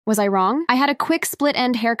Was I wrong? I had a quick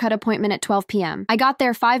split-end haircut appointment at 12 p.m. I got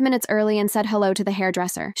there 5 minutes early and said hello to the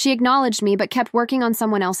hairdresser. She acknowledged me but kept working on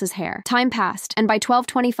someone else's hair. Time passed, and by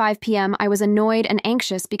 12:25 p.m. I was annoyed and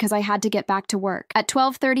anxious because I had to get back to work. At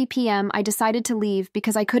 12:30 p.m. I decided to leave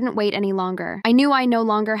because I couldn't wait any longer. I knew I no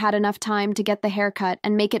longer had enough time to get the haircut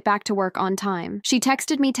and make it back to work on time. She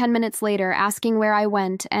texted me 10 minutes later asking where I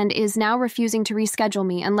went and is now refusing to reschedule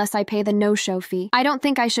me unless I pay the no-show fee. I don't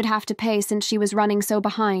think I should have to pay since she was running so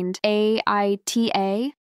behind. AITA?